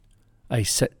I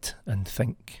Sit and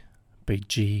Think by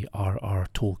J.R.R.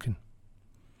 Tolkien.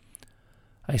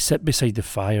 I sit beside the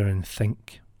fire and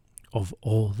think of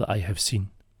all that I have seen,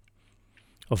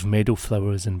 of meadow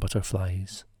flowers and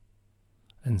butterflies,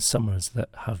 and summers that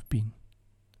have been,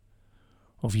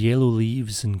 of yellow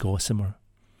leaves and gossamer,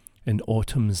 and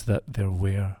autumns that there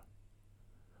were,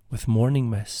 with morning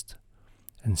mist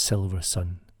and silver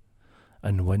sun,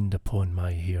 and wind upon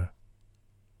my hair.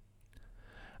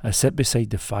 I sit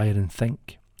beside the fire and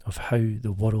think of how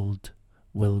the world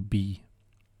will be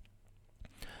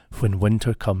when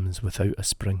winter comes without a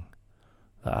spring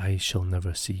that I shall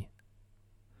never see.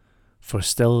 For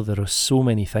still there are so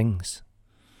many things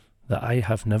that I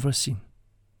have never seen.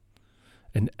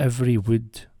 In every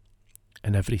wood,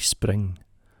 in every spring,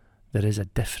 there is a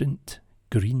different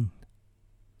green.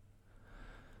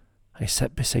 I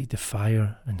sit beside the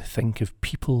fire and think of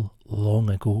people long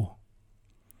ago,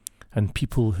 and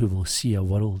people who will see a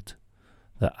world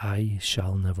that I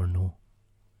shall never know.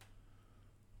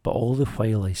 But all the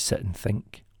while I sit and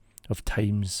think of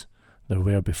times there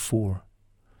were before,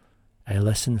 I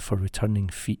listen for returning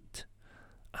feet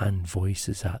and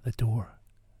voices at the door.